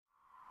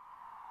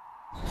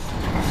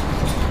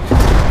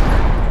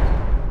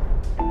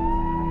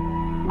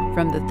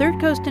From the Third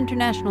Coast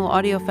International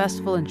Audio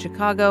Festival in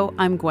Chicago,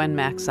 I'm Gwen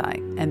Macsai,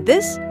 and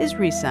this is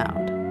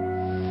Resound.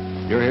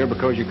 You're here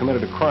because you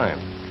committed a crime.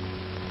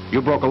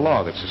 You broke a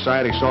law that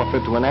society saw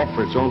fit to enact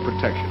for its own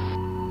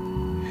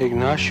protection.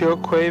 Ignacio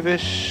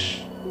Cuevas,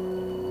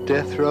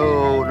 death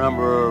row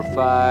number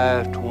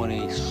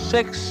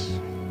 526.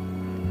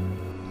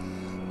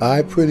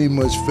 I pretty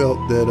much felt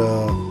that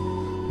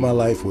my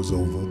life was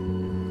over.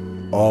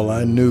 All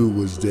I knew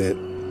was that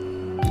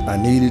I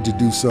needed to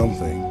do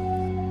something.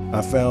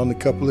 I found a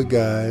couple of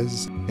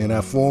guys and I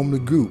formed a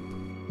group.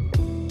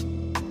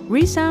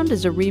 Resound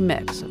is a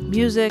remix of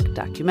music,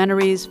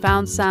 documentaries,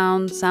 found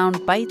sound,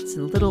 sound bites,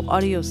 and little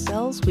audio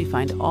cells we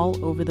find all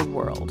over the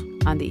world.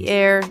 On the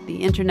air,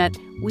 the internet,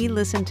 we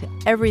listen to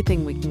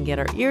everything we can get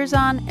our ears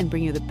on and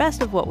bring you the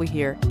best of what we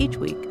hear each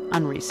week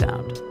on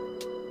Resound.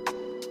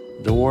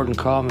 The warden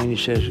called me and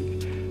he says,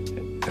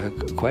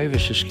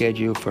 Cuevas is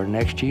scheduled for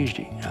next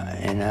Tuesday.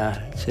 And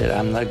I said,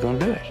 I'm not going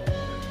to do it.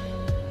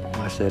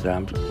 I said,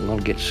 I'm going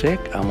to get sick.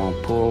 I'm going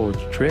to pull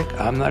the trick.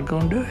 I'm not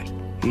going to do it.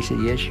 He said,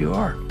 yes, you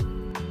are.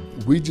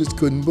 We just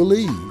couldn't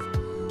believe.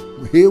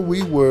 Here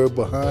we were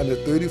behind a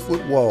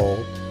 30-foot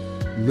wall,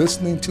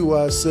 listening to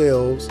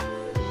ourselves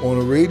on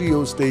a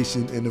radio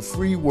station in the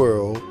free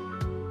world.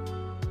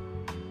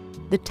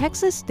 The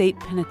Texas State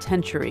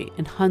Penitentiary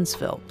in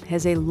Huntsville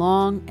has a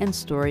long and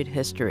storied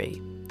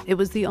history. It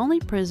was the only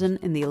prison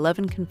in the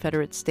 11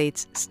 Confederate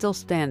states still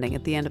standing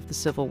at the end of the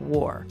Civil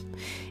War.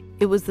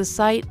 It was the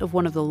site of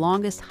one of the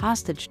longest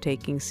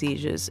hostage-taking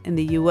sieges in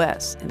the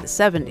U.S. in the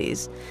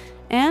 70s.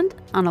 And,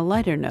 on a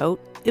lighter note,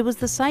 it was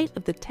the site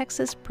of the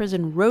Texas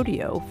Prison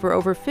Rodeo for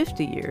over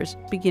 50 years,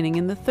 beginning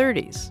in the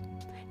 30s.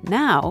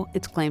 Now,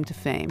 its claim to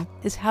fame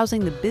is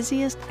housing the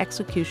busiest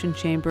execution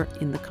chamber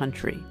in the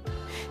country.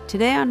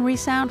 Today on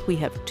Resound, we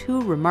have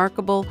two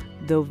remarkable,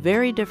 though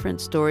very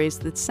different stories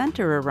that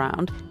center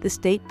around the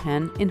state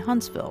pen in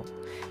Huntsville.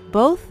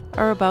 Both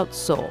are about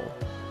soul,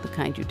 the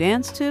kind you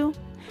dance to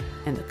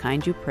and the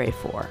kind you pray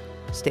for.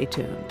 Stay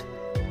tuned.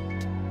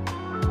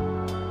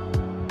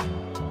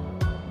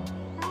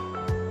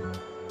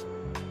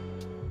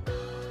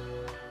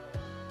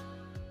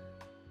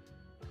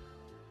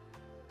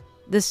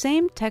 The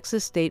same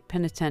Texas State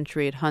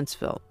Penitentiary at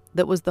Huntsville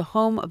that was the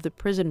home of the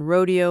prison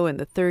rodeo in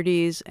the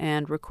 30s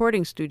and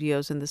recording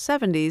studios in the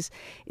 70s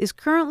is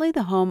currently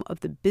the home of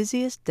the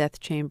busiest death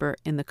chamber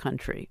in the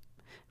country.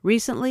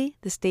 Recently,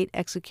 the state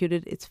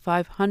executed its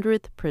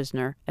 500th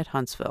prisoner at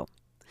Huntsville.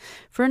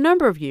 For a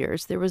number of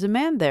years, there was a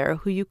man there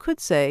who you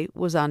could say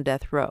was on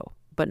death row,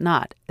 but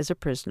not as a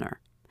prisoner.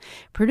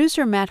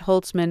 Producer Matt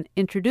Holtzman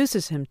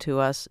introduces him to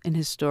us in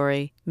his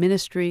story,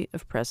 Ministry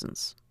of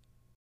Presence.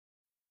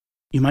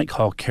 You might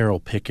call Carroll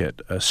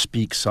Pickett a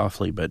speak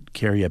softly but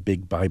carry a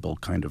big Bible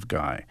kind of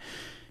guy.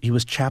 He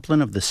was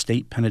chaplain of the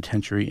state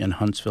penitentiary in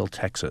Huntsville,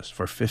 Texas,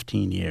 for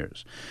 15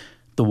 years.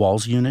 The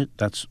Walls Unit,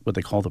 that's what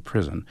they call the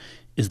prison,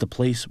 is the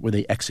place where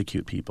they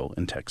execute people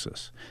in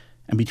Texas.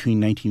 And between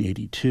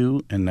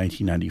 1982 and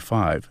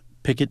 1995,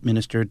 Pickett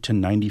ministered to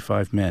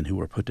 95 men who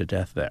were put to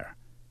death there.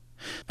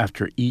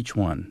 After each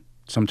one,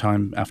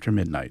 sometime after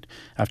midnight,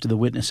 after the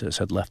witnesses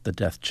had left the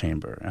death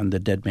chamber and the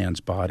dead man's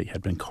body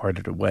had been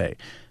carted away,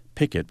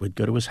 Pickett would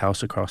go to his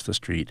house across the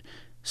street,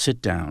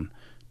 sit down,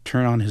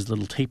 turn on his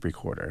little tape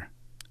recorder,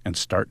 and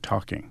start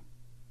talking.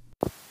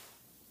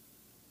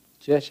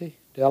 Jesse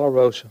De La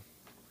Rosa,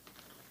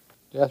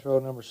 death row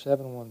number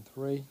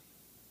 713.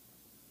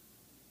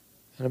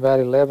 And about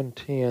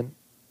 11:10,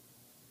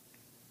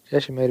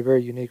 Jesse made a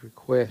very unique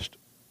request.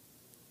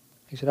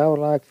 He said, I would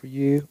like for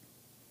you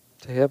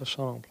to have a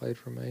song played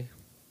for me.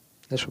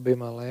 This will be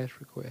my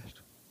last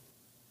request.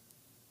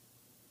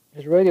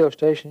 There's a radio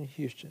station in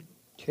Houston,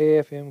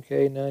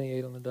 KFMK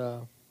 98 on the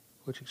dial,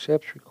 which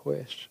accepts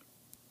requests.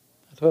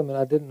 I told him that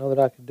I didn't know that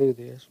I could do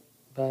this.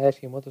 But I asked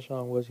him what the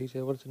song was. He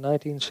said, well, it's a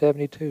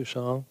 1972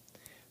 song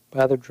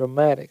by the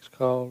Dramatics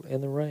called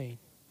In the Rain.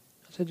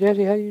 I said,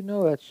 Jesse, how do you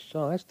know that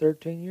song? That's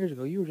 13 years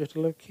ago. You were just a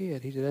little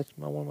kid. He said, that's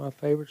one of my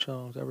favorite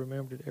songs. I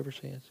remembered it ever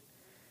since.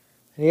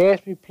 And he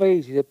asked me,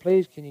 please, he said,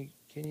 please, can you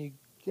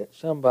get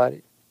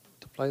somebody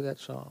to play that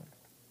song?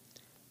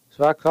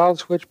 So I called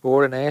the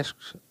switchboard and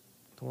asked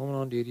the woman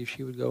on duty if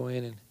she would go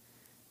in and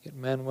get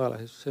Manuela,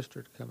 his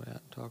sister, to come out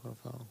and talk on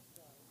the phone.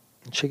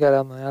 And she got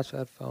out on the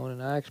outside phone,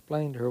 and I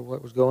explained to her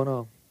what was going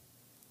on.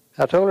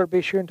 I told her to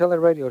be sure and tell that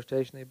radio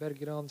station they better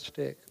get on the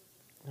stick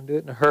and do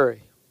it in a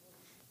hurry.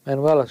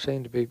 Manuela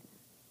seemed to be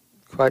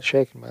quite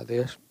shaken by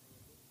this.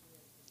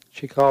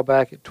 She called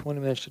back at 20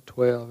 minutes to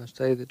 12 and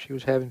stated that she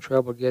was having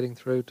trouble getting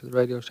through to the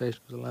radio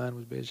station because the line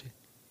was busy.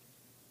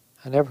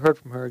 I never heard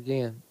from her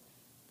again,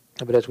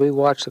 but as we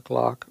watched the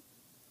clock,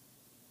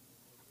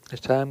 as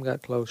time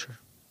got closer,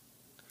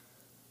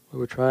 we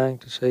were trying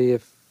to see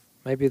if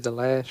maybe the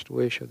last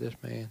wish of this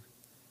man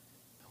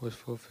was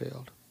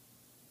fulfilled.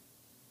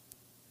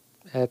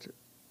 At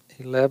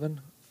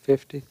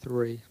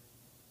 11:53,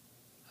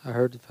 I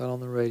heard the fellow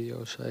on the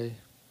radio say,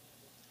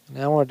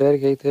 now I want to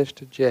dedicate this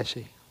to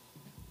Jesse.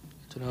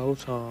 It's an old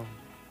song.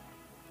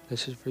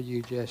 This is for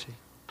you, Jesse.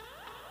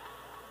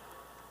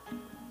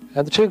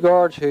 And the two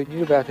guards who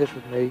knew about this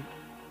with me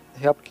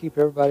helped keep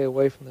everybody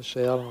away from the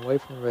cell and away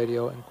from the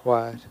radio and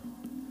quiet.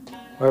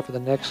 Where for the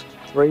next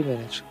 3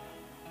 minutes,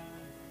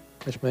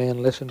 this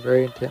man listened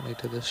very intently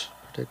to this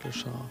particular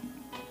song.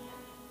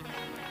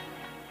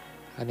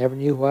 I never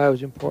knew why it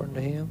was important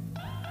to him.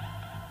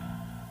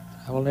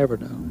 I will never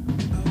know.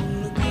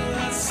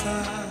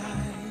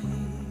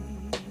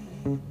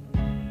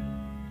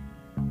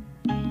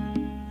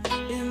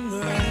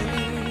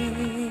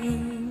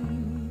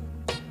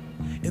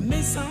 It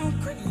may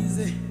sound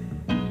crazy,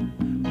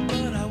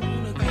 but I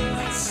wanna go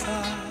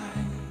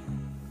outside.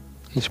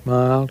 He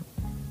smiled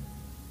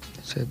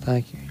and said,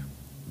 "Thank you."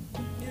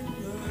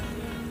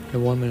 At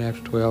 1 minute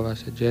after 12, I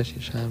said, "Jesse,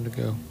 it's time to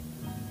go."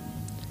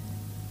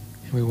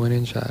 And we went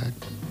inside.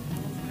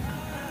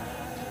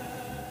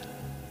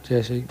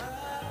 Jesse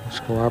was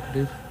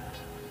cooperative.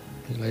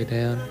 He lay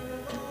down.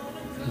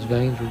 His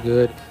veins were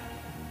good.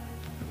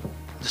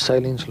 The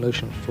saline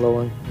solution was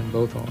flowing in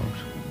both arms.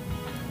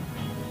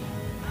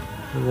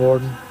 The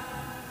warden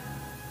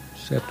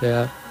stepped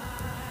out,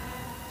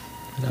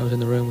 and I was in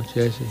the room with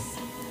Jesse.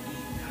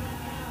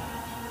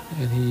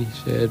 And he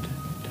said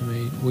to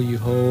me, "Will you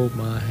hold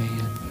my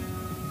hand?"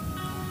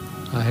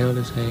 I held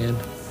his hand.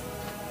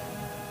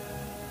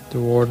 The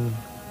warden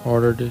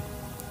ordered it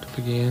to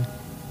begin.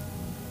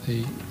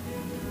 The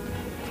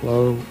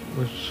flow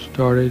was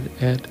started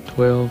at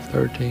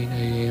 12:13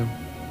 a.m.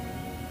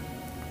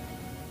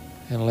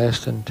 And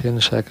less than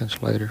 10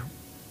 seconds later,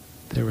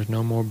 there was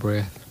no more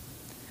breath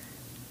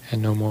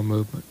and no more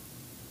movement.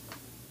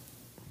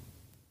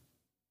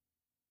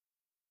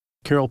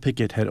 Carroll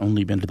Pickett had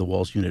only been to the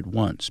Walls Unit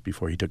once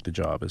before he took the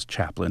job as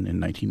chaplain in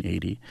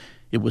 1980.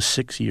 It was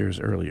 6 years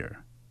earlier.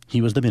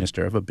 He was the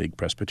minister of a big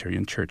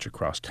Presbyterian church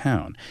across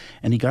town,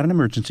 and he got an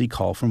emergency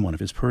call from one of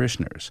his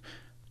parishioners,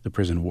 the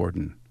prison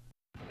warden.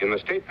 In the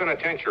state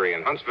penitentiary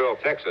in Huntsville,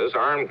 Texas,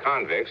 armed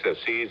convicts have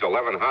seized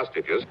 11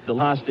 hostages. The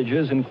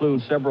hostages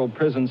include several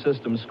prison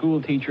system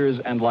school teachers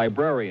and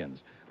librarians.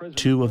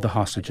 Two of the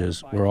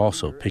hostages were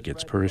also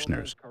Pickett's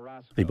parishioners.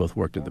 They both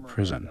worked at the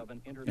prison.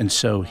 And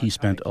so he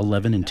spent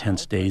 11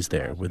 intense days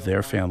there with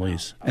their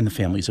families and the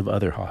families of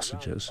other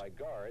hostages.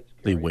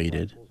 They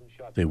waited,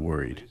 they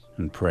worried,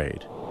 and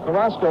prayed.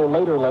 Carrasco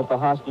later let the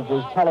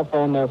hostages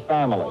telephone their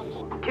families.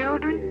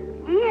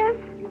 Children? Yes.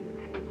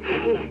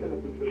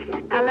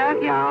 I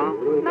love y'all.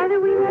 Mother,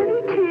 we love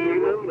you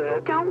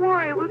too. Don't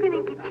worry, we're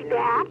going to get you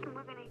back.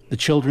 The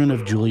children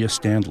of Julia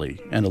Standley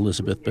and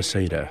Elizabeth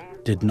Beseda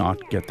did not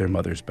get their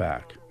mothers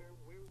back.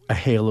 A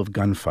hail of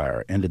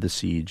gunfire ended the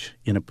siege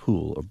in a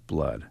pool of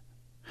blood.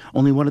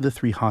 Only one of the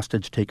 3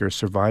 hostage-takers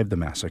survived the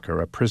massacre,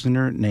 a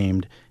prisoner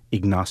named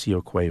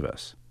Ignacio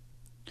Cuevas.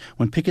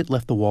 When Pickett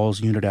left the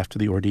Walls Unit after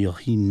the ordeal,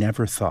 he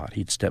never thought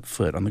he'd step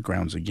foot on the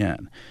grounds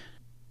again.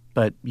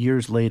 But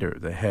years later,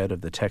 the head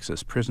of the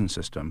Texas prison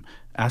system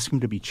asked him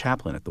to be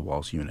chaplain at the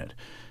Walls Unit,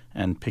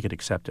 and Pickett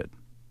accepted.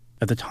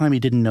 At the time, he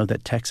didn't know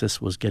that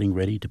Texas was getting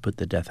ready to put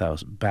the death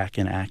house back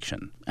in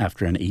action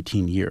after an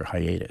 18-year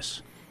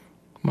hiatus.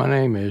 My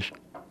name is,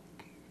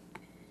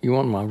 you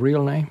want my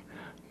real name?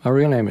 My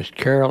real name is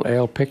Carroll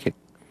L. Pickett.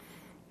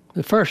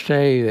 The first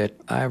day that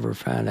I ever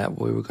found out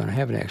we were going to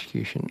have an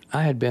execution,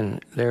 I had been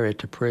there at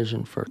the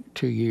prison for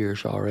 2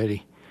 years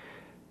already.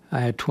 I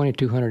had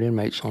 2,200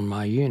 inmates on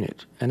my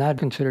unit, and I'd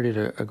considered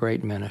it a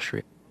great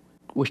ministry.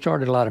 We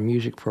started a lot of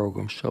music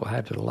programs, so I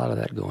had a lot of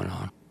that going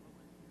on.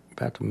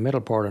 About the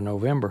middle part of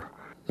November,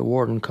 the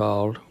warden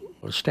called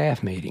a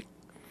staff meeting.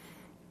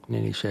 And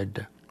then he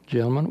said,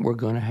 "Gentlemen, we're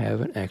going to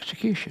have an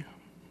execution,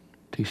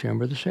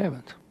 December the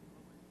 7th.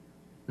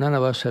 None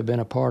of us have been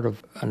a part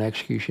of an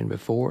execution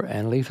before,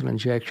 and lethal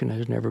injection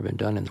has never been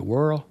done in the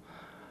world,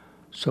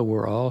 so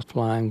we're all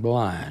flying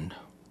blind."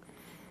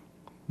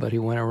 But he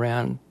went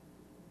around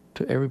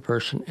to every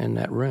person in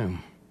that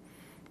room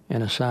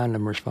and assigned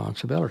them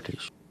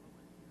responsibilities.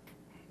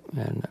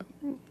 And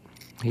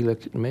he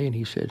looked at me and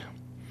he said,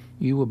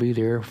 "You will be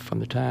there from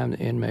the time the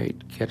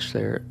inmate gets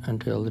there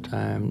until the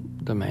time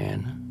the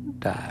man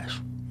dies."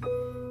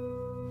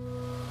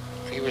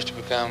 He was to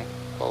become,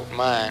 quote,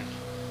 mine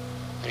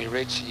when he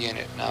reached the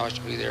unit, and I was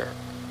to be there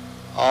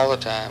all the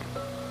time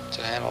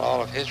to handle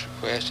all of his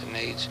requests and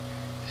needs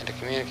and to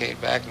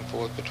communicate back and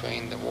forth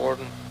between the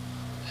warden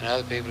and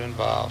other people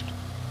involved.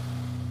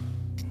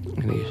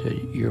 And he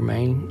said, "Your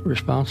main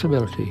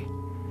responsibility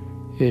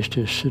is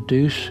to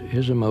seduce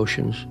his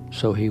emotions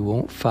so he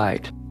won't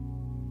fight."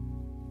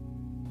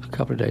 A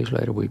couple of days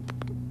later, we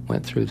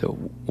went through the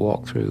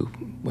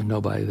walkthrough with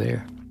nobody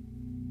there.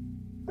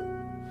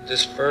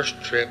 This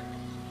first trip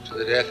to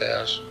the death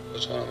house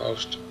was one of the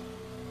most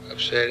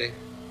upsetting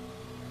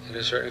and to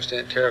a certain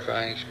extent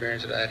terrifying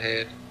experience that I'd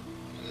had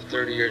in the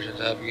 30 years since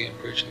I began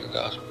preaching the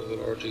gospel of the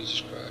Lord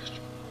Jesus Christ.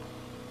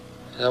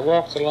 And I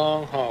walked the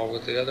long hall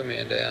with the other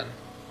men down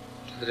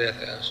to the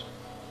death house.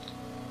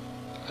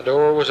 A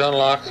door was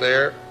unlocked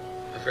there,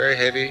 a very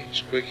heavy,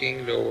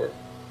 squeaking door.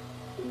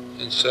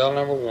 In cell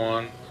number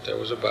 1, there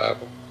was a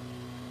Bible,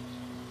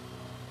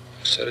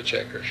 a set of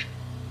checkers,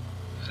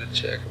 and a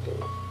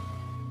checkerboard.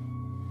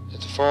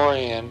 At the far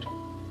end,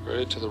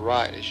 really to the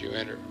right as you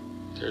enter,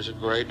 there's a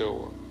gray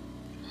door,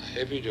 a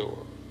heavy door,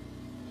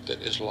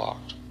 that is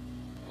locked.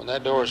 When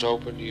that door is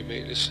opened, you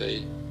immediately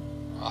see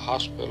a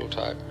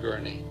hospital-type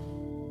gurney.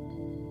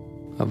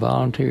 A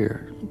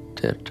volunteer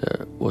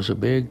that was a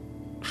big,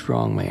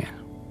 strong man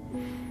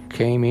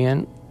came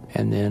in,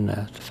 and then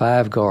the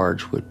 5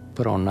 guards would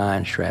put on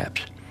 9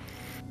 straps.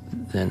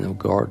 Then the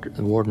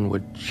warden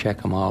would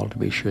check them all to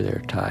be sure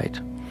they're tight.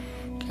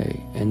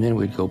 Okay, and then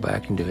we'd go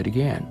back and do it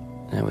again.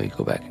 And then we'd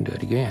go back and do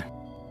it again.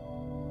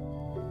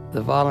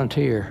 The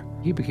volunteer,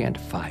 he began to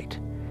fight.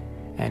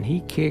 And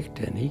he kicked,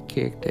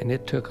 and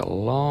it took a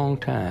long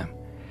time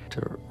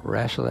to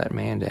wrestle that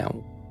man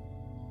down.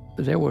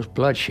 But there was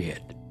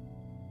bloodshed.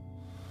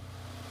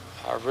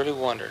 I really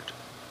wondered,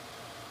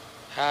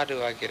 how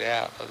do I get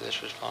out of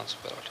this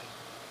responsibility?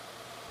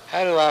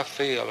 How do I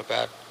feel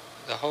about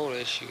the whole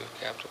issue of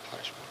capital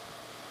punishment?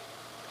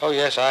 Oh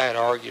yes, I had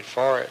argued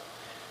for it,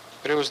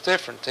 but it was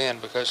different then,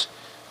 because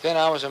then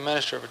I was a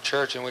minister of a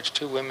church in which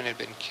 2 women had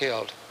been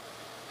killed,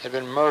 had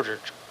been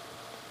murdered,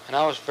 and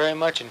I was very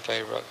much in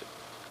favor of it.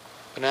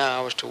 But now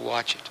I was to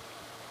watch it,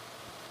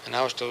 and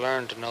I was to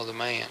learn to know the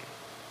man,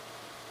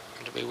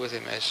 and to be with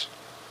him as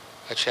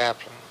a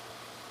chaplain.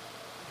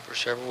 And for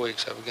several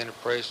weeks I began to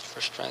pray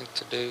for strength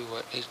to do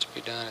what needs to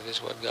be done, if this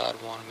is what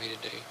God wanted me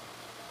to do.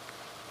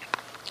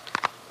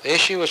 The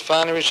issue was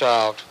finally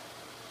resolved.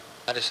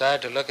 I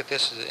decided to look at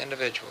this as an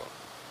individual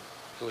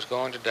who was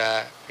going to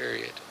die,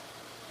 period.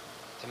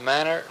 The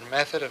manner and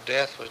method of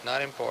death was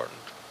not important.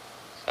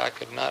 I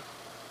could not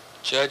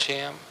judge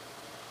him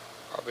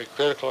or be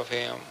critical of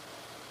him,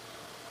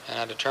 and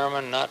I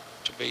determined not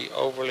to be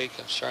overly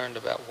concerned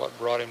about what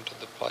brought him to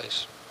the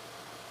place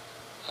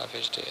of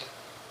his death.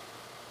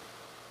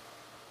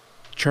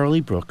 Charlie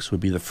Brooks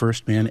would be the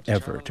first man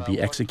ever to be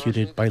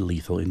executed by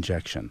lethal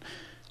injection.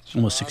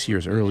 Almost 6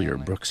 years earlier,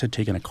 Brooks had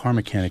taken a car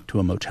mechanic to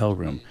a motel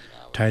room,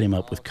 tied him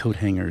up with coat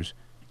hangers,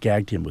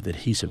 gagged him with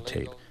adhesive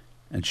tape,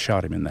 and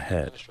shot him in the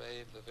head.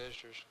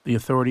 The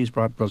authorities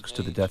brought Brooks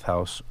to the death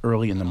house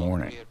early in the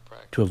morning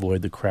to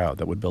avoid the crowd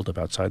that would build up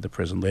outside the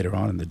prison later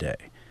on in the day.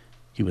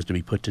 He was to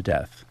be put to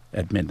death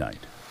at midnight.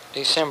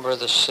 December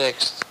the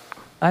 6th.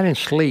 I didn't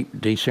sleep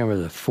December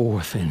the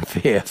 4th and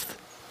 5th.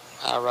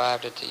 I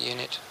arrived at the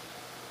unit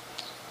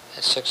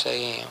at 6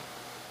 a.m.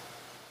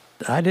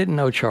 I didn't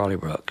know Charlie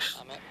Brooks.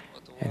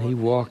 And he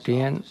walked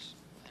in,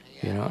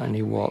 and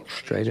he walked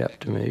straight up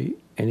to me,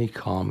 and he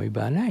called me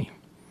by name,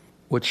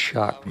 which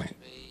shocked me.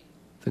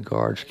 The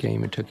guards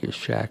came and took his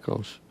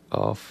shackles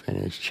off, and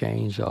his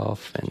chains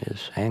off, and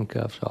his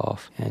handcuffs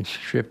off, and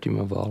stripped him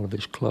of all of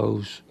his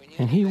clothes.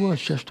 And he was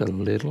just a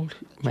little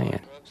man.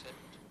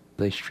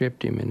 They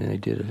stripped him, and then they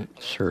did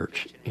a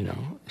search,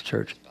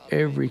 searched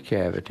every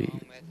cavity.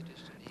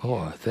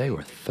 Boy, they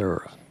were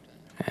thorough.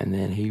 And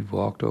then he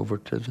walked over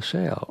to the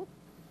cell.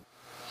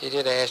 He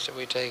did ask that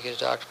we take his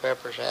Dr.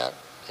 Peppers out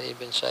that he'd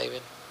been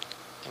saving,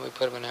 and we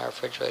put them in our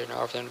refrigerator in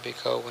order for them to be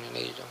cold when he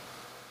needed them.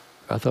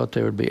 I thought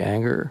there would be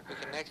anger,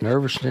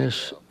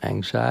 nervousness,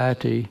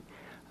 anxiety,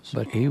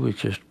 but he was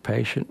just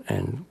patient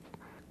and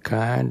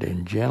kind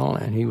and gentle,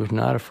 and he was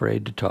not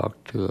afraid to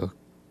talk to a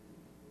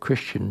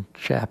Christian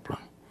chaplain.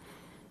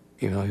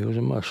 He was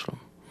a Muslim.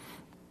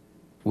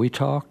 We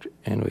talked,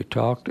 and we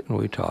talked, and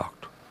we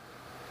talked.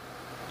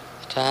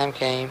 The time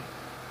came.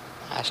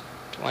 I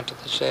went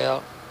to the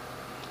cell,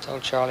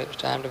 told Charlie it was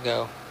time to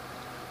go,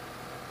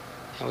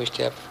 and we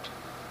stepped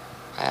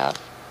out.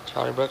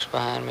 Charlie Brooks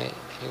behind me.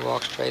 He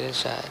walked straight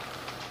inside.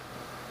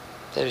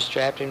 They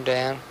strapped him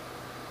down,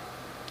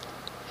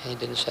 and he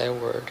didn't say a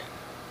word.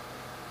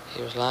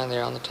 He was lying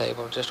there on the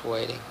table, just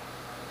waiting.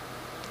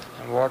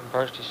 And Warden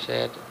Percy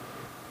said,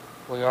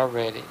 "We are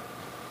ready."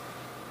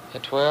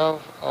 At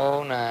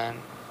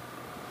 12:09,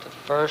 the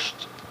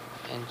first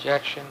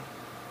injection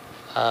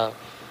of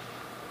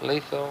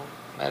lethal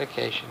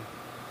medication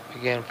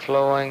began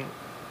flowing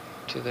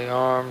to the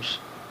arms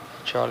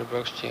of Charlie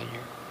Brooks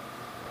Jr.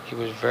 He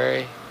was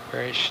very,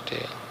 very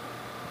still.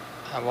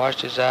 I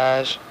watched his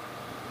eyes.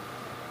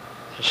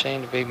 There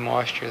seemed to be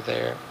moisture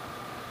there,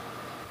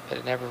 but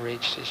it never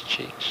reached his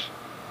cheeks.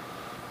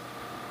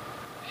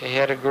 He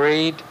had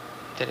agreed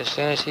that as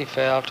soon as he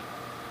felt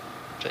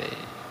the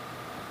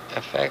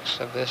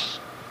effects of this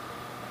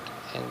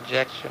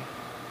injection,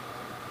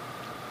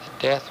 that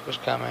death was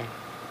coming,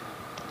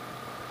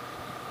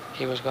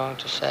 he was going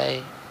to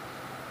say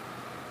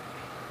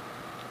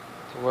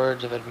the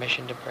words of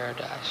admission to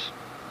paradise.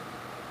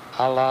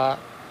 Allahu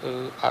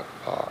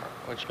Akbar,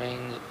 which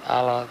means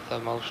Allah the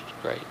Most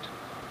Great.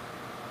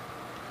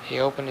 He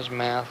opened his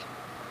mouth,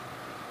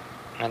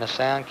 and a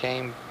sound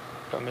came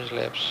from his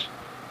lips.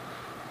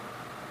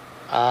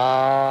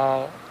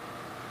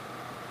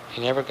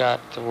 He never got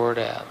the word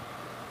out.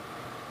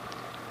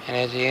 And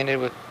as he ended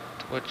with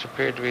which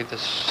appeared to be the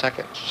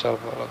second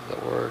syllable of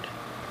the word,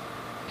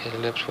 his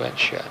lips went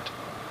shut.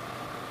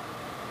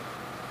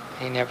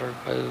 He never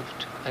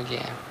moved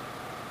again.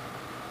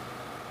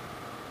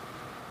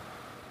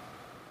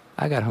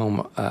 I got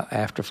home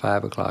after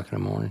 5 o'clock in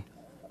the morning.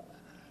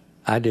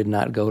 I did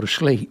not go to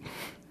sleep.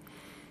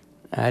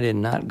 I did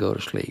not go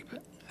to sleep.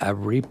 I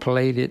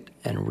replayed it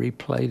and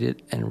replayed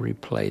it and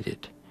replayed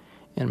it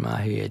in my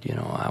head. You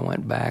know, I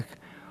went back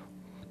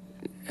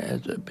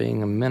as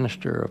being a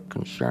minister of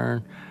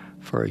concern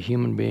for a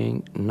human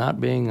being,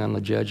 not being on the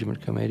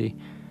judgment committee,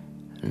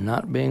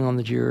 not being on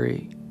the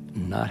jury,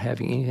 not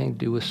having anything to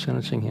do with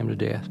sentencing him to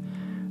death.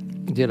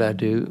 Did I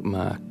do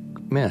my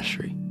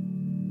ministry?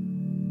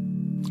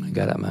 I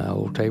got out my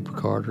old tape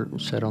recorder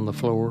and sat on the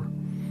floor,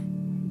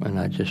 and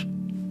I just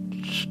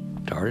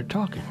started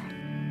talking.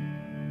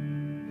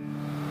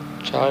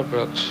 Charlie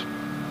Brooks,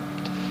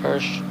 the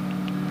first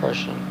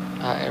person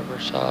I ever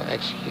saw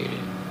executed,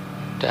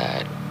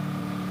 died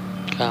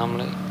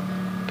calmly,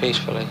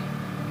 peacefully,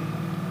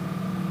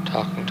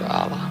 talking to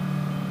Allah.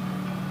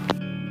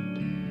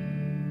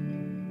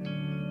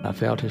 I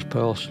felt his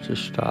pulse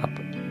just stop.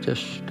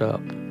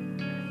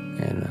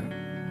 And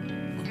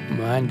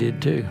mine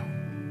did too.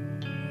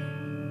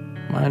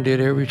 Mine did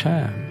every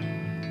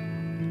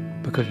time.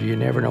 Because you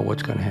never know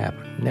what's going to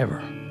happen. Never.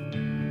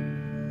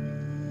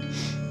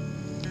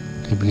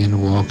 He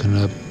began walking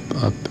up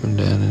and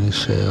down in his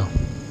cell,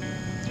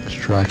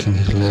 striking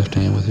his left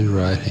hand with his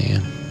right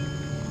hand,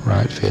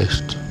 right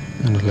fist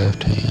in the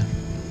left hand,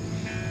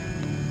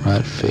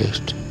 right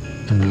fist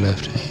in the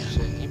left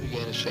hand. He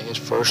began to sing his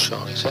first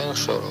song. He sang a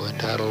solo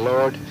entitled,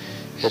 Lord,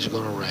 It's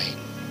Gonna Rain.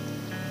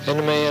 And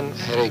the man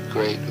had a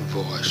great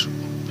voice,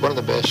 one of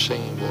the best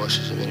singing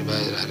voices of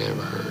anybody that I'd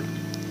ever heard.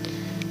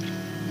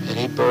 And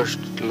he burst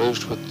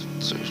loose with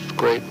this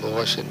great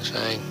voice and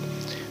sang,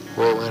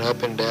 where it went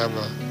up and down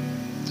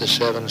the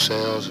 7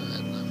 cells,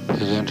 and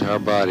his entire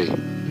body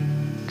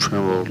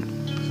trembled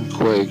and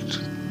quaked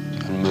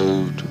and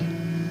moved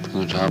from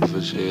the top of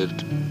his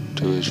head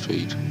to his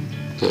feet.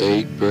 The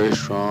 8 very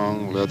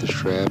strong leather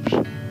straps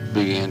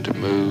began to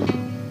move.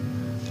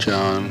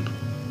 John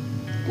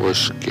was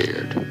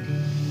scared.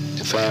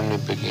 The family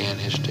began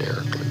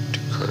hysterically to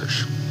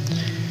curse.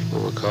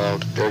 We were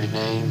called dirty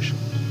names,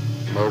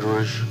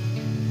 murderers.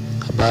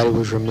 A body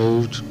was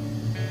removed.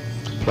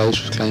 The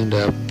place was cleaned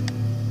up.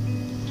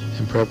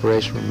 And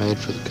preparations were made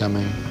for the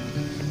coming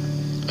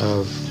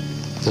of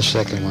the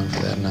second one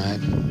for that night.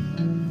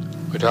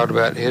 We talked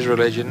about his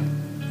religion,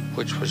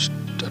 which was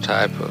a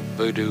type of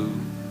voodoo,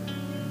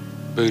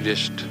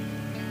 Buddhist,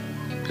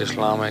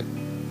 Islamic,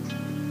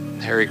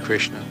 Hare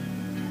Krishna,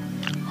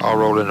 all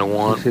rolled into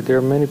one. He said there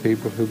are many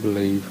people who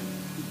believe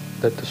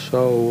that the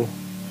soul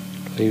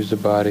leaves the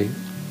body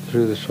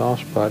through the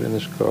soft spot in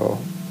the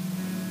skull.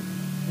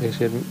 He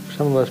said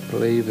some of us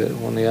believe that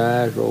when the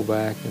eyes roll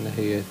back in the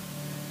head,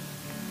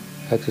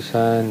 that's a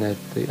sign that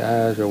the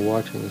eyes are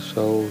watching the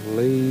soul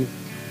leave.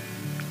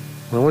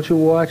 I want you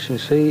to watch and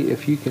see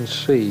if you can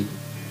see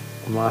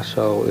my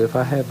soul, if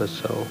I have a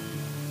soul.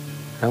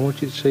 I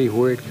want you to see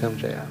where it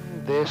comes out.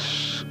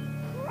 This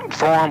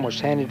form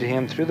was handed to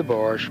him through the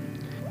bars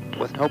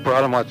with no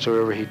problem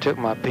whatsoever. He took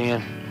my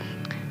pen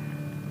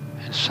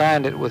and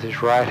signed it with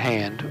his right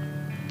hand.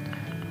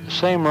 The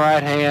same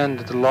right hand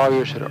that the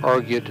lawyers had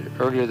argued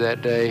earlier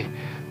that day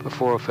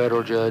before a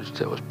federal judge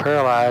that was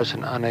paralyzed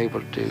and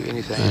unable to do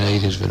anything. And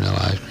ate his vanilla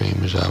ice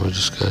cream as I was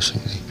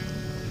discussing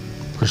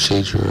the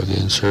procedure of the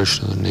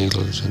insertion of the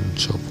needles and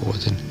so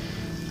forth.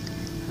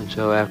 And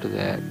so after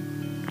that,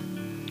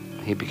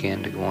 he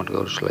began to want to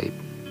go to sleep.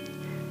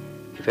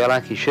 He felt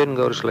like he shouldn't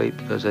go to sleep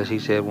because, as he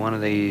said, one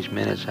of these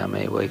minutes I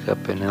may wake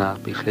up and then I'll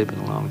be sleeping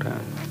a long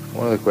time.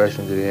 One of the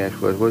questions that he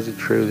asked was it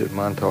true that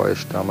Montoya's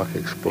stomach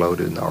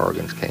exploded and the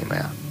organs came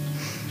out?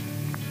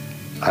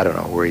 I don't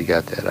know where he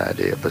got that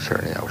idea, but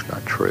certainly that was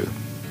not true.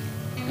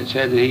 It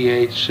said that he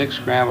ate 6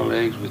 scrambled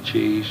eggs with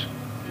cheese,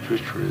 which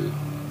was true.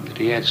 That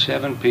he had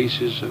 7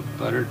 pieces of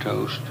buttered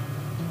toast.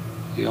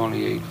 He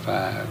only ate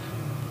 5.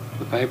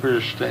 The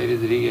papers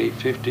stated that he ate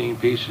 15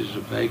 pieces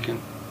of bacon.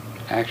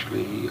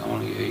 Actually, he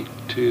only ate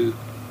 2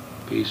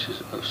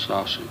 pieces of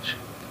sausage.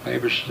 The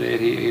papers said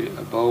he ate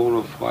a bowl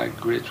of white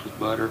grits with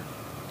butter.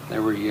 They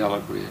were yellow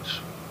grits.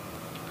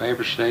 The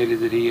paper stated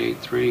that he ate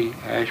 3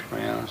 hash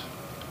browns.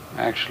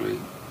 Actually,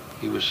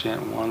 he was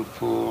sent 1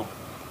 full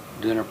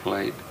dinner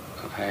plate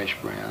of hash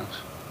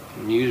browns.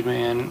 The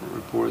newsman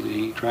reported that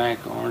he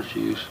drank orange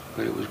juice,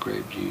 but it was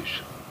grape juice.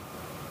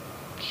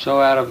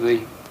 So out of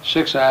the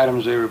 6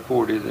 items they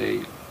reported,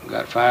 they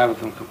got 5 of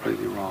them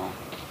completely wrong.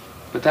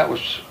 But that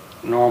was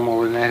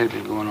normal, and that had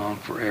been going on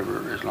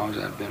forever, as long as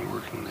I'd been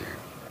working there.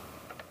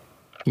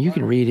 You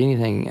can read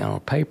anything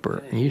on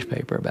a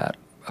newspaper about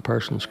a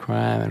person's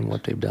crime and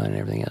what they've done and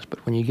everything else,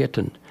 but when you get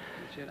to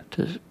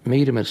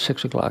meet them at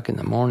 6 o'clock in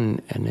the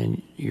morning, and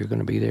then you're going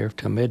to be there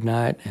till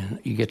midnight, and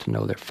you get to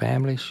know their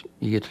families,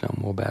 you get to know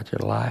more about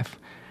their life,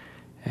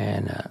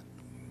 and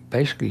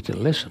basically to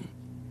listen.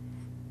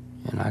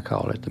 And I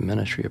call it the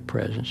ministry of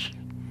presence.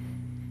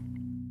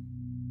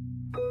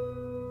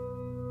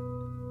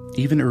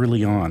 Even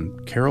early on,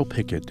 Carroll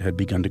Pickett had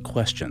begun to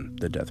question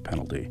the death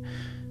penalty,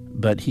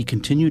 but he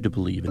continued to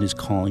believe in his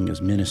calling as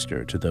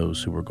minister to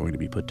those who were going to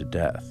be put to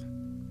death.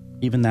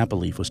 Even that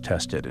belief was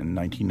tested in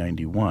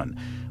 1991,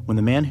 when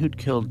the man who'd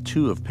killed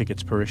 2 of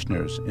Pickett's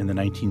parishioners in the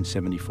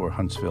 1974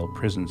 Huntsville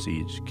prison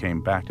siege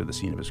came back to the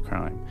scene of his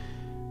crime.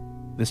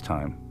 This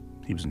time,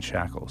 he he was in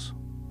shackles.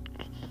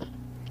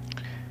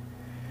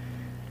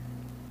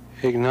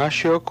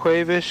 Ignacio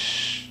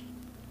Cuevas,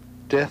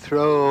 death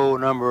row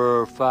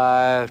number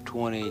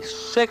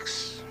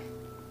 526,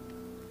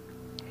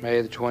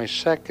 May the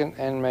 22nd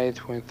and May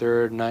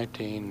 23rd,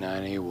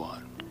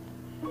 1991.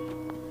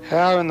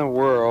 How in the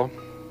world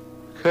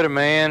could a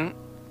man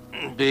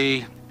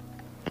be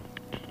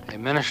a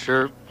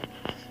minister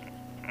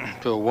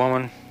to a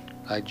woman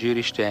like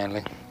Judy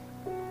Stanley,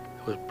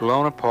 who was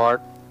blown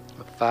apart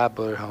with 5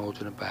 bullet holes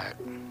in the back,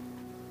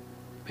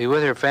 be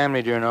with her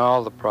family during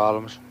all the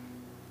problems,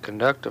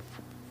 conduct a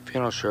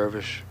funeral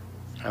service,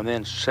 and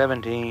then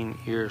 17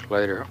 years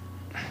later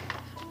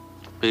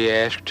be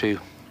asked to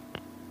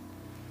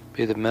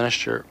be the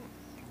minister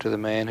to the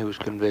man who was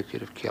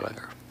convicted of killing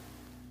her?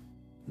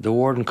 The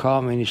warden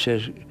called me and he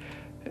says,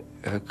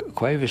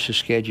 Cuevas is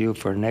scheduled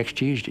for next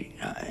Tuesday.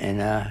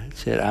 And I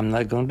said, I'm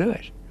not going to do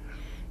it.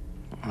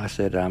 I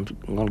said, I'm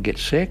going to get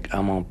sick.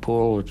 I'm going to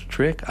pull the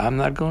trick. I'm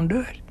not going to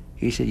do it.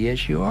 He said,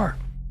 yes, you are.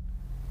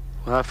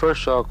 When I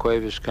first saw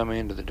Cuevas come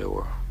into the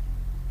door,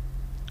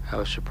 I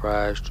was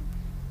surprised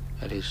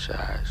at his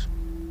size.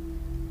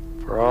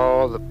 For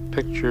all the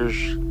pictures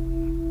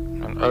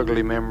and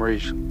ugly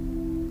memories,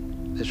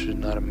 this was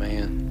not a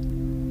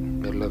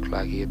man that looked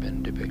like he had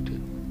been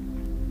depicted.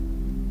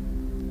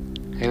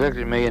 He looked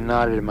at me and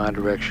nodded in my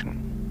direction,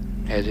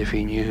 as if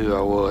he knew who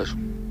I was.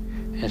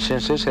 And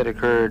since this had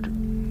occurred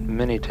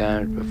many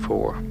times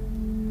before,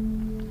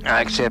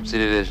 I accepted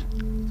it as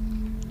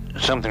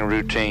something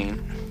routine.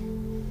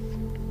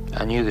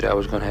 I knew that I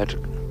was going to have to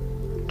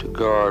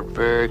guard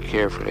very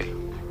carefully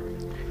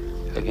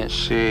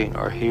against seeing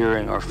or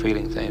hearing or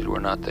feeling things that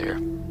were not there.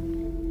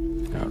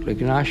 Now,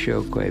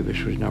 Ignacio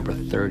Cuevas was number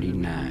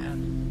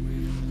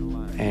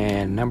 39.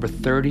 And number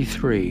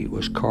 33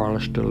 was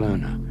Carlos de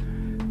Luna,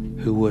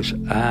 who was,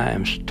 I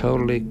am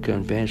totally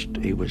convinced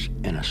he was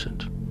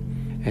innocent.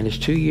 And it's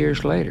 2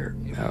 years later,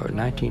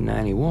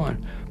 1991,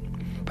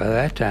 by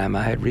that time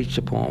I had reached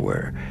the point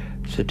where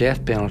the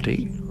death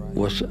penalty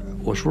was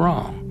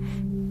wrong.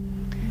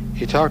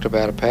 He talked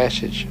about a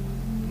passage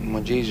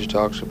when Jesus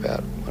talks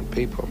about when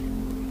people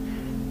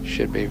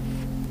should be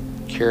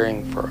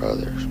caring for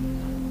others.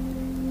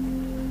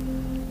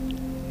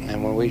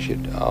 And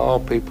when all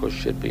people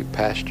should be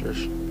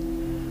pastors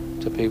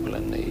to people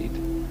in need.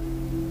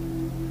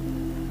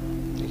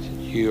 He said,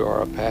 you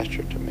are a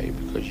pastor to me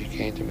because you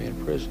came to me in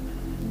prison.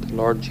 The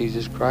Lord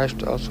Jesus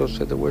Christ also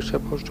said that we're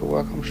supposed to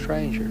welcome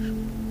strangers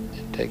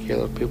and take care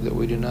of those people that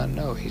we do not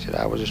know. He said,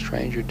 I was a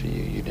stranger to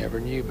you. You never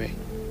knew me.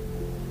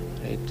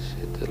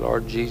 The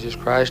Lord Jesus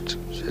Christ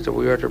said that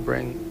we are to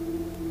bring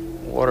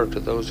water to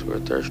those who are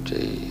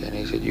thirsty. And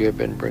he said, you have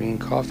been bringing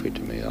coffee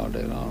to me all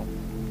day long.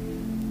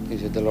 He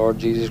said, the Lord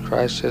Jesus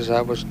Christ says,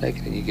 I was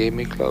naked and you gave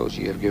me clothes.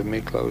 You have given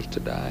me clothes to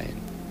die in.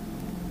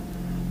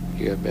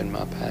 You have been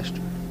my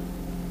pastor.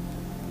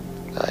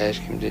 I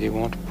asked him, did he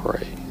want to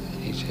pray?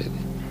 And he said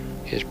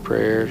his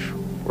prayers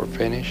were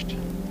finished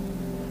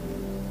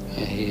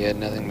and he had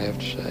nothing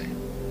left to say.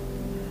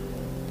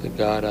 That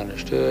God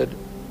understood,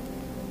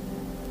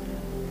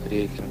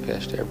 he had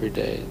confessed every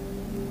day,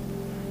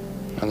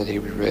 and that he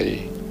was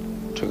ready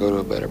to go to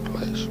a better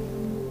place.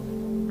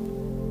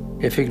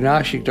 If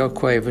Ignacio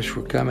Cuevas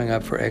were coming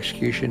up for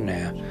execution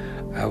now,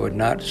 I would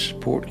not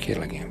support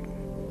killing him,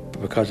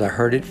 because I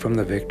heard it from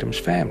the victims'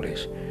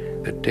 families.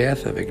 The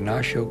death of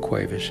Ignacio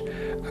Cuevas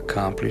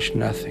accomplished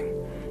nothing.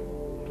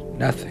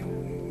 Nothing.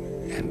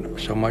 And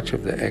so much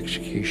of the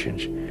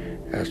executions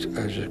as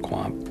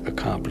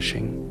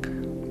accomplishing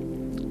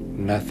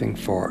nothing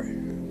for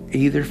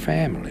either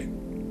family.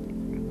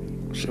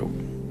 So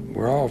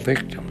we're all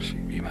victims,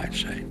 you might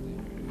say.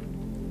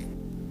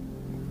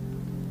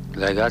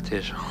 I got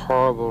this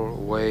horrible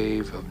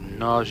wave of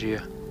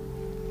nausea,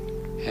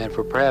 and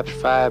for perhaps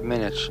 5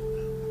 minutes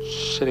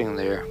sitting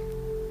there,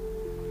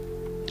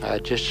 I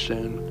just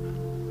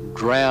soon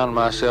drowned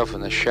myself in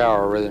the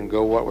shower rather than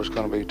go what was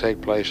going to take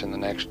place in the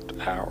next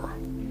hour.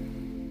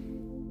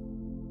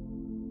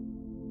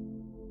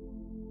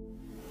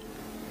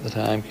 The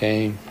time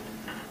came,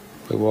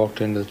 we walked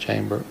into the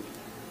chamber.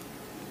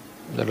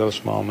 The little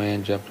small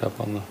man jumped up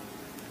on the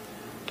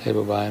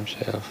table by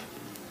himself.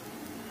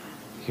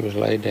 He was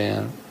laid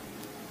down.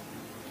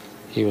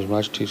 He was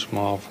much too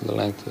small for the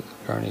length of the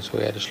gurney, so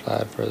we had to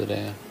slide further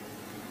down.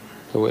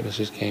 The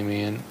witnesses came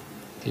in.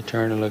 He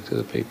turned and looked at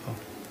the people,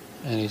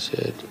 and he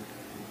said,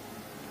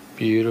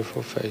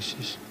 beautiful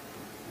faces.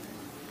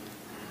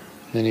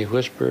 And then he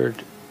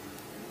whispered,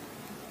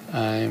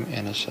 I'm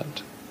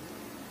innocent.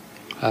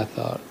 I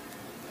thought,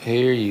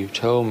 here you've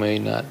told me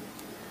not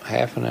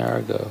half an hour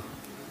ago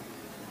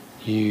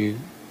you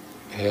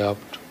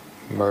helped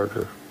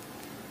murder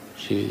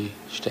Judy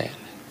Stanley.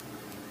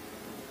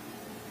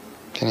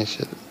 And he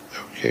said,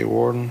 okay,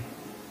 Warden,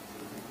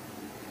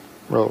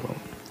 roll him.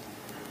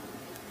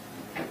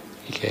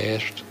 He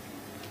gasped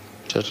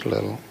just a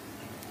little,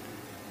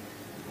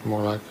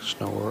 more like a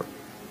snore.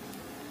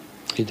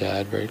 He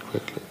died very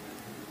quickly.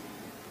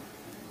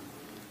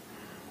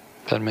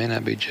 That may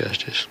not be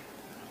justice,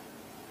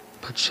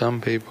 but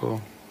some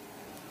people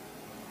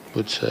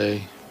would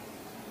say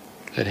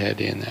it had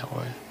to end that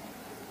way.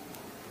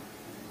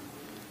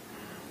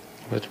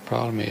 But the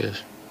problem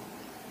is,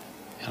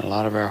 in a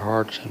lot of our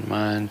hearts and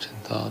minds and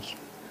thoughts,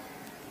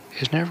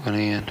 it's never going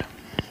to end.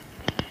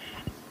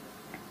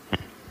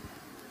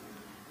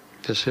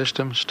 The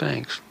system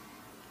stinks,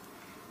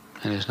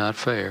 and it's not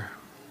fair.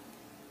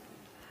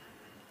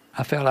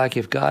 I felt like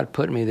if God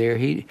put me there,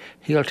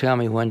 He'll tell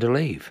me when to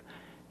leave.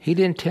 He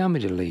didn't tell me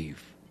to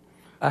leave.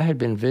 I had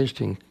been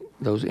visiting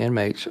those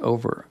inmates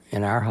over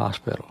in our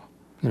hospital,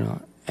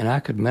 and I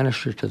could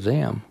minister to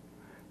them.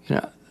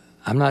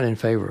 I'm not in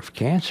favor of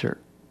cancer,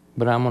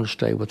 but I'm going to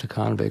stay with the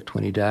convict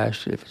when he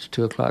dies, if it's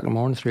 2 o'clock in the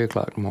morning, 3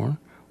 o'clock in the morning,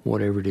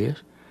 whatever it is.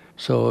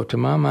 So to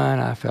my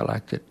mind, I felt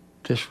like that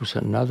this was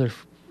another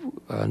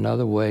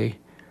way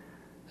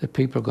that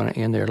people are going to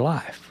end their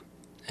life.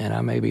 And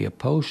I may be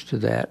opposed to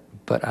that,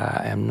 but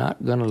I am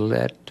not going to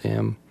let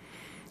them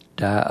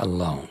die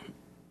alone.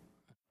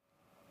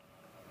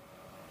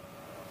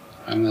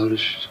 I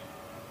noticed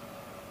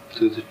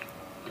through the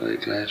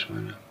plate glass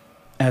window.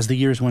 As the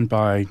years went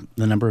by,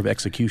 the number of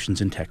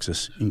executions in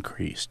Texas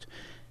increased,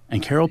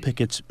 and Carroll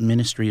Pickett's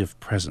ministry of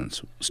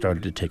presence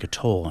started to take a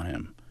toll on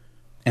him.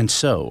 And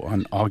so,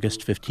 on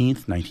August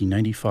 15th,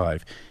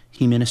 1995,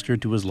 he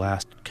ministered to his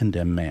last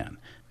condemned man,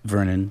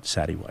 Vernon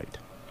Sadie White.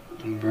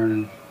 And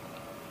Vernon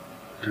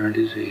turned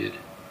his head,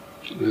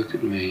 looked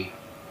at me,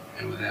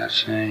 and without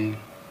saying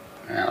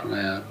out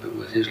loud, but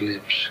with his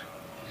lips,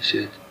 he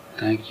said,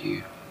 "Thank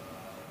you.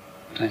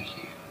 Thank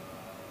you."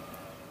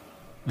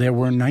 There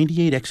were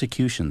 98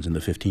 executions in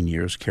the 15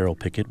 years Carroll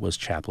Pickett was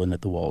chaplain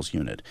at the Walls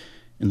Unit.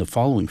 In the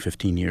following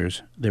 15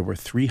 years, there were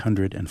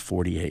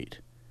 348.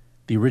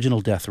 The original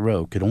death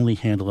row could only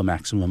handle a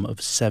maximum of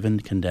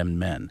 7 condemned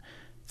men.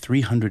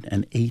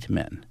 308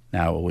 men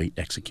now await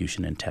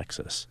execution in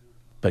Texas.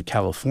 But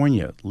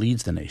California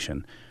leads the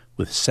nation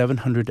with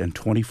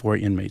 724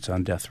 inmates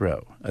on death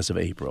row as of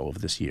April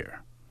of this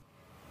year.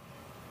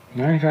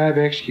 95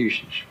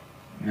 executions,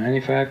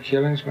 95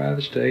 killings by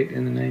the state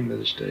in the name of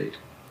the state.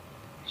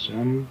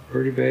 Some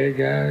pretty bad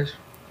guys,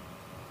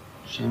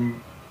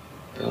 some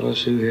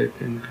fellows who had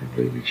been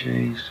completely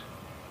changed,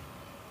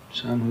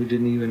 some who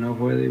didn't even know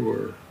where they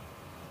were,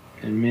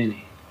 and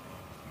many,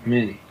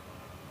 many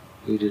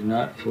who did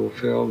not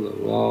fulfill the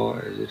law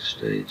as it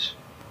states.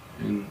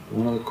 And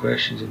one of the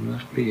questions that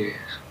must be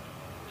asked,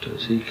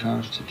 does he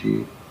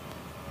constitute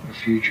a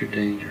future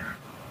danger?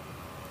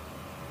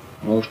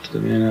 Most of the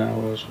men I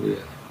was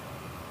with,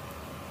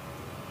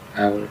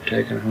 I would have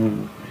taken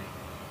home with me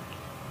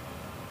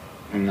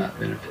and not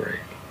been afraid.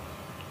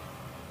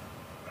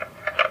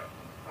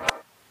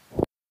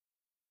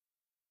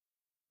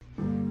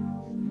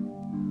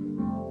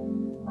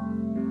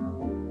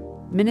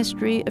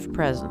 Ministry of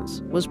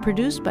Presence was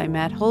produced by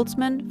Matt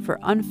Holtzman for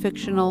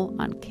Unfictional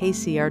on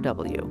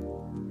KCRW.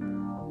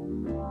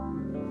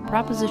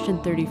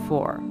 Proposition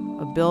 34,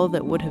 a bill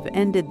that would have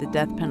ended the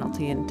death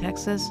penalty in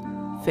Texas,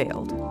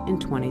 failed in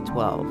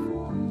 2012.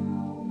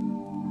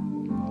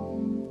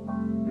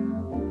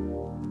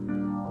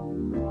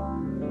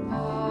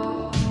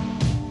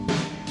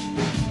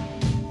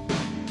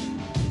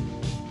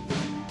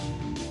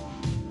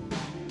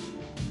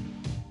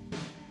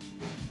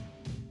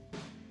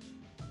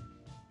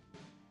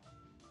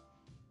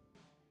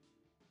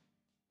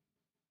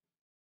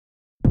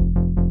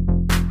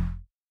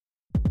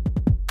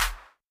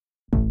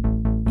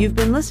 You've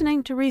been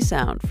listening to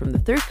Resound from the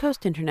Third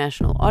Coast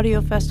International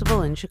Audio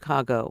Festival in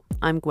Chicago.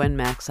 I'm Gwen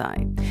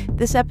Maxey.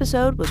 This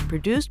episode was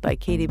produced by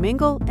Katie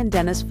Mingle and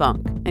Dennis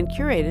Funk and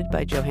curated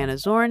by Johanna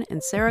Zorn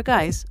and Sarah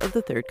Geis of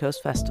the Third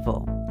Coast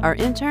Festival. Our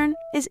intern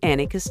is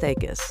Annie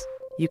Kostakis.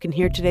 You can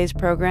hear today's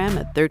program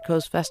at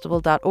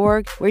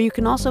thirdcoastfestival.org, where you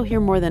can also hear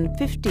more than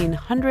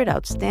 1,500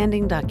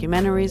 outstanding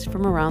documentaries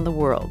from around the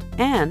world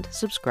and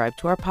subscribe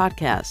to our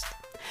podcast.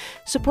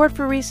 Support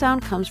for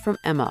Resound comes from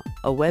Emma,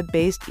 a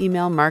web-based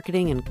email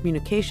marketing and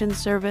communications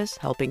service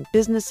helping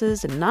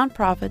businesses and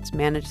nonprofits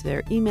manage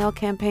their email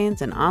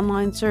campaigns and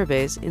online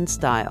surveys in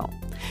style.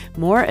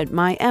 More at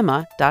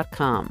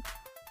myemma.com.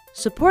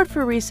 Support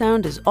for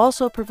Resound is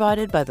also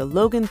provided by the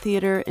Logan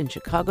Theater in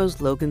Chicago's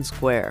Logan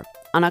Square.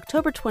 On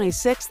October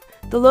 26th,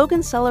 the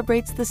Logan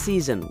celebrates the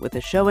season with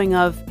a showing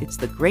of It's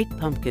the Great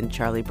Pumpkin,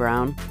 Charlie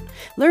Brown.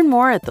 Learn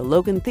more at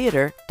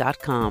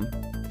thelogantheater.com.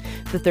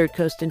 The Third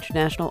Coast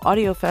International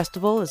Audio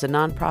Festival is a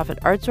nonprofit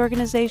arts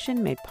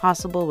organization made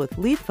possible with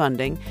lead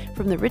funding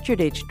from the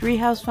Richard H.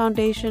 Driehaus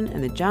Foundation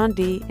and the John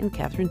D. and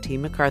Catherine T.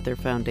 MacArthur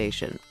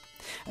Foundation.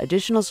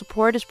 Additional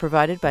support is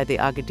provided by the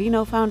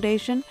Agudino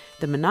Foundation,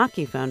 the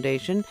Menaki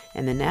Foundation,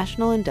 and the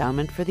National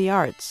Endowment for the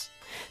Arts.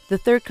 The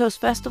Third Coast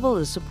Festival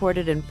is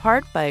supported in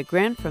part by a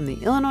grant from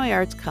the Illinois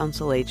Arts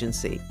Council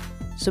Agency.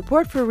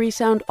 Support for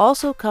Resound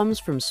also comes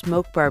from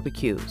Smoke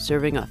Barbecue,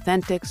 serving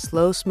authentic,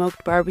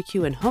 slow-smoked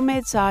barbecue and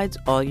homemade sides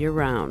all year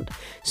round.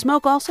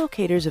 Smoke also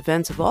caters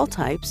events of all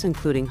types,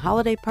 including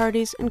holiday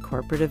parties and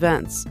corporate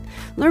events.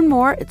 Learn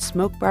more at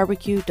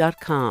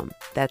smokebarbecue.com.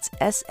 That's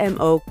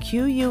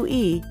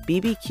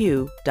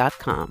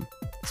SMOQUEBBQ.com.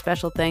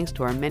 Special thanks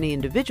to our many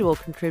individual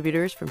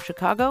contributors from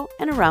Chicago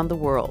and around the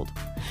world.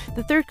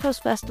 The Third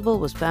Coast Festival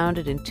was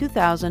founded in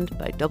 2000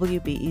 by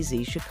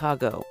WBEZ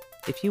Chicago.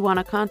 If you want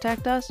to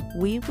contact us,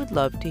 we would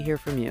love to hear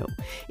from you.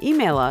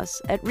 Email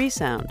us at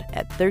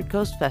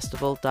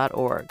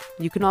resound@thirdcoastfestival.org.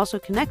 You can also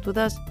connect with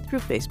us through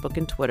Facebook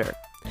and Twitter.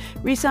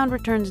 Resound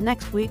returns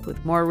next week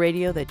with more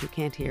radio that you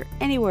can't hear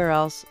anywhere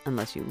else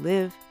unless you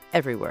live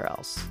everywhere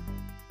else.